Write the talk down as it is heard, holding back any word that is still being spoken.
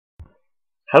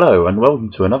Hello and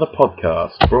welcome to another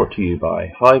podcast brought to you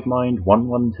by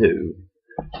HiveMind112.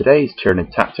 Today's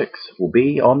Tyranid tactics will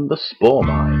be on the Spore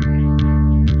Mine.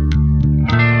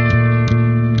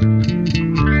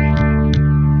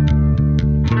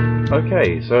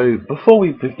 Okay, so before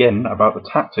we begin about the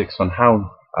tactics on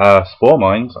how Spore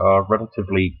Mines are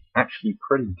actually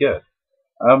pretty good,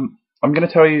 I'm going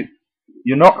to tell you,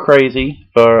 you're not crazy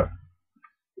for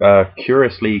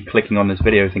curiously clicking on this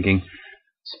video thinking,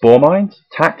 Spore Mines?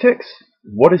 Tactics?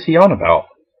 What is he on about?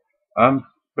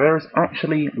 There is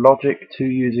actually logic to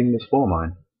using the Spore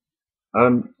Mine.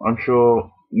 I'm sure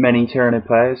many Tyranid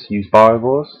players use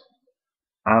biovores,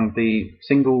 and the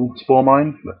single Spore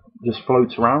Mine that just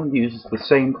floats around uses the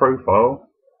same profile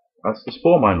as the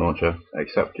Spore Mine launcher,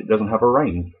 except it doesn't have a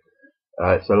range.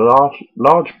 It's a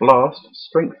large blast,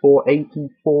 strength 4,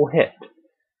 84 hit,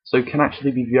 so it can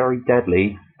actually be very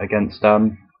deadly against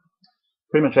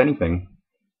pretty much anything.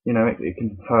 You know, it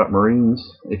can hurt Marines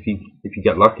if you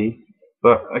get lucky,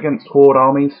 but against Horde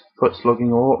armies, foot slugging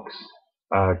orcs,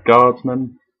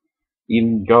 guardsmen,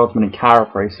 even guardsmen and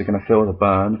carapace are going to feel the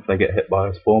burn if they get hit by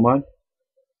a Spore Mine.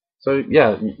 So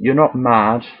yeah, you're not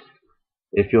mad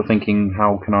if you're thinking,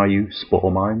 how can I use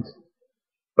Spore Mines?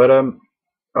 But I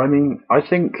mean, I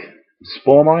think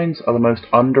Spore Mines are the most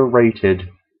underrated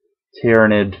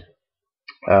Tyranid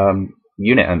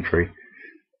unit entry.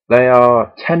 They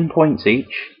are 10 points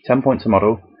each, 10 points a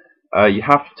model. You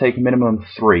have to take a minimum of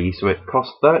 3, so it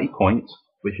costs 30 points,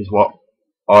 which is what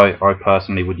I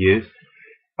personally would use.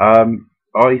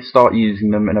 I start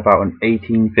using them in about an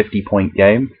 1850 point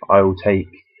game. I will take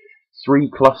 3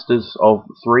 clusters of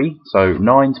 3, so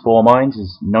 9 Spore Mines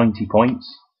is 90 points.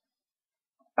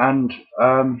 And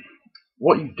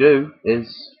what you do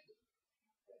is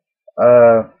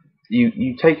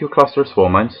you take your cluster of Spore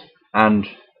Mines, and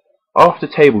after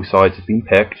table sides have been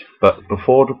picked, but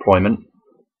before deployment,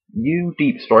 you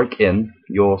deep strike in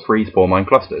your 3 Spore Mine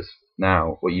clusters.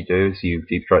 Now, what you do is you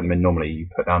deep strike them in normally. You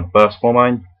put down the first Spore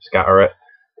Mine, scatter it,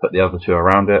 put the other 2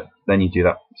 around it, then you do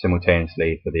that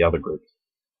simultaneously for the other groups.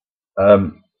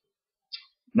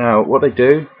 Now, what they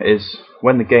do is,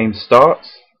 when the game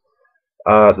starts,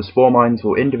 the Spore Mines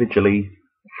will individually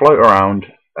float around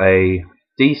a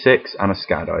d6 and a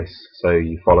scad dice, so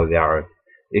you follow the arrow.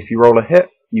 If you roll a hit,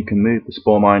 you can move the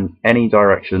Spore Mine any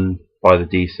direction by the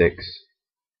d6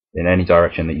 in any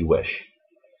direction that you wish.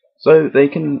 So they're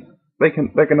not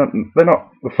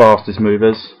the fastest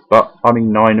movers, but I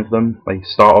mean 9 of them. They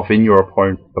start off in your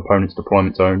opponent's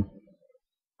deployment zone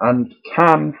and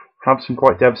can have some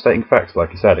quite devastating effects,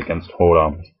 like I said, against Horde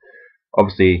armies.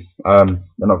 Obviously, they're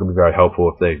not going to be very helpful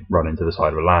if they run into the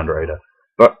side of a Land Raider.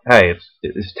 But hey,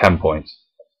 it's 10 points.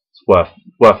 It's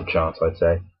worth a chance, I'd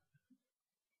say.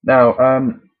 Now,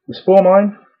 the Spore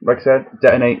Mine, like I said,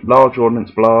 detonate large ordnance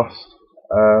blast.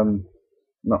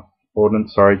 Not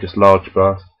ordnance, sorry, just large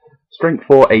blast. Strength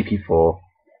 4, 84.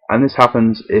 And this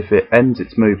happens if it ends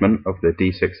its movement of the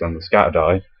d6 and the scatter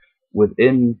die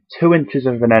within 2 inches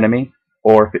of an enemy,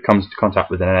 or if it comes into contact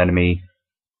with an enemy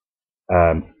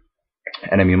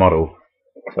model.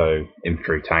 So,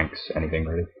 infantry, tanks, anything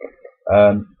really.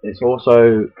 It's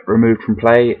also removed from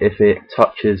play if it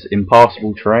touches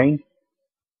impassable terrain.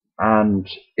 And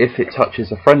if it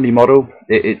touches a friendly model,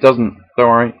 it doesn't, don't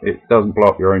worry, it doesn't blow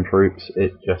up your own troops,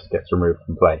 it just gets removed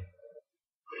from play.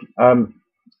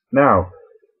 Now,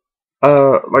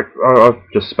 I've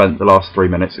just spent the last 3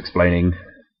 minutes explaining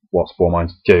what Spore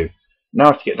Mines do.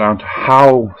 Now to get down to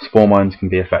how Spore Mines can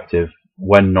be effective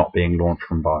when not being launched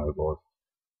from biovores.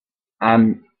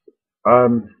 And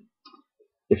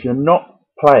if you're not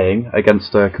playing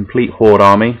against a complete Horde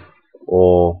army,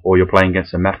 or you're playing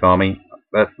against a mech army,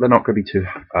 they're not going to be too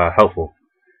helpful.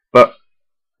 But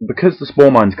because the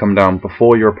Spore Mines come down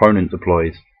before your opponent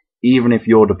deploys, even if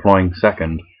you're deploying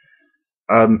second,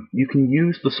 you can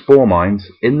use the Spore Mines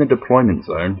in the deployment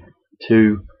zone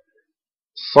to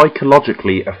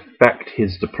psychologically affect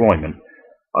his deployment.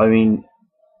 I mean,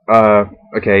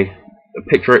 okay,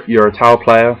 picture it, you're a Tau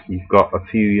player, you've got a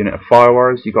few unit of fire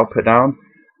warriors you've got to put down,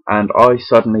 and I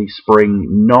suddenly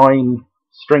spring 9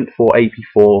 strength 4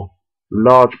 AP4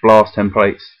 large blast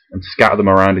templates and scatter them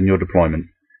around in your deployment.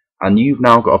 And you've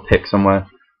now got to pick somewhere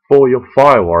for your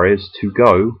fire warriors to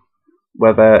go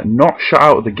where they're not shut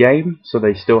out of the game, so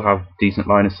they still have decent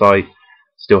line of sight,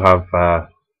 still have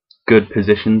good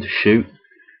position to shoot,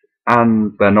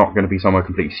 and they're not going to be somewhere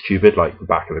completely stupid like the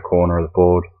back of the corner of the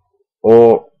board.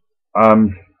 Or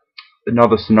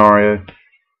another scenario,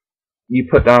 you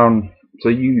put down, so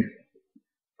you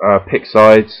pick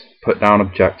sides, put down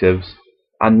objectives,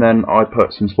 and then I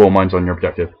put some Spore Mines on your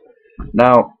objective.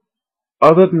 Now,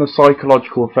 other than the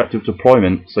psychological effect of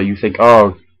deployment, so you think,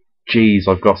 oh, geez,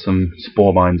 I've got some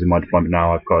spore mines in my deployment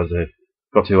now. I've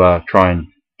got to try and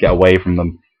get away from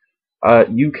them.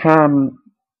 You can,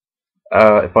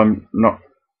 if I'm not,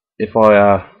 if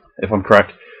I'm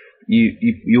correct,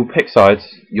 you'll pick sides.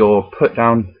 You'll put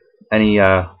down any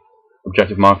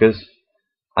objective markers,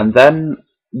 and then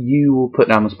you will put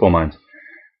down the spore mines.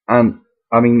 And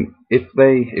I mean,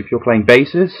 if you're playing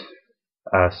bases,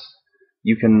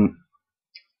 you can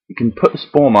put the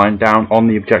spore mine down on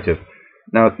the objective.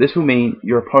 Now, this will mean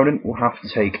your opponent will have to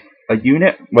take a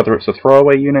unit, whether it's a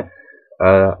throwaway unit,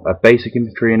 a basic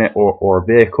infantry unit, or a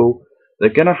vehicle. They're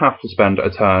going to have to spend a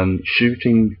turn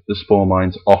shooting the spore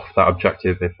mines off that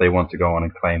objective if they want to go on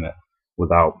and claim it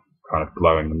without kind of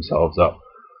blowing themselves up.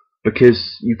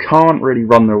 Because you can't really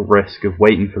run the risk of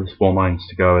waiting for the spore mines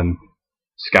to go and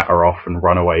scatter off and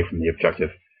run away from the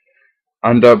objective.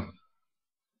 And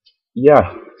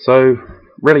yeah, so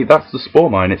really that's the spore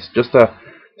mine. It's just a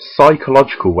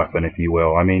psychological weapon, if you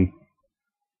will. I mean,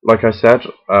 like I said,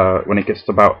 when it gets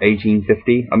to about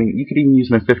 1850, I mean, you could even use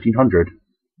them in 1500.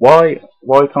 Why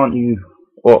can't you?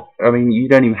 Well, I mean, you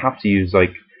don't even have to use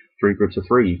like 3 groups of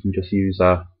 3. You can just use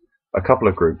a couple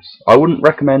of groups. I wouldn't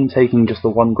recommend taking just the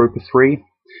one group of 3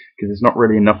 because there's not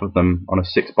really enough of them on a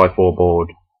 6x4 board,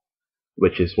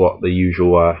 which is what the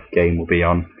usual game will be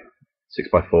on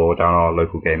 6x4 down our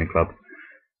local gaming club.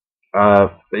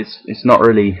 It's not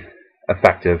really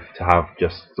effective to have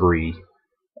just 3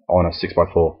 on a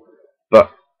 6x4, but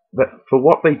for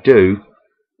what they do,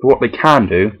 for what they can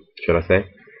do, should I say,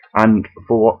 and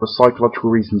for what the psychological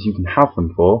reasons you can have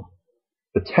them for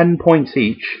 10 points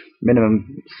each,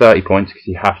 minimum 30 points because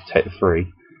you have to take the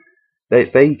 3,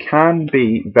 they can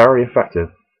be very effective,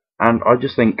 and I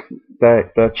just think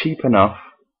they're cheap enough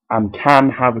and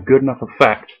can have a good enough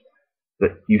effect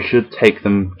that you should take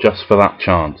them just for that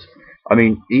chance. I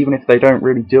mean, even if they don't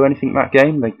really do anything that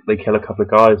game, they kill a couple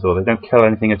of guys or they don't kill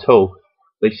anything at all,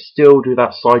 they still do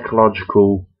that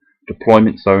psychological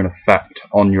deployment zone effect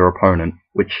on your opponent,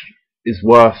 which is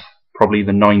worth probably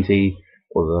the 90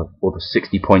 or the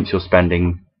 60 points you're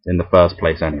spending in the first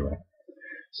place anyway.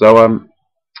 So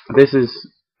this is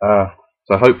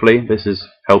so hopefully this has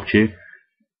helped you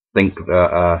think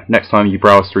that next time you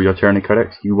browse through your Tyranid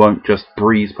codex, you won't just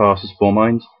breeze past the spore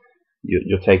mines.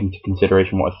 You're taking into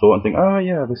consideration what I thought and think, oh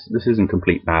yeah, this isn't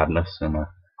complete madness. And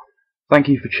thank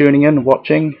you for tuning in and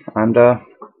watching, and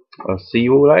I'll see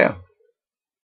you all later.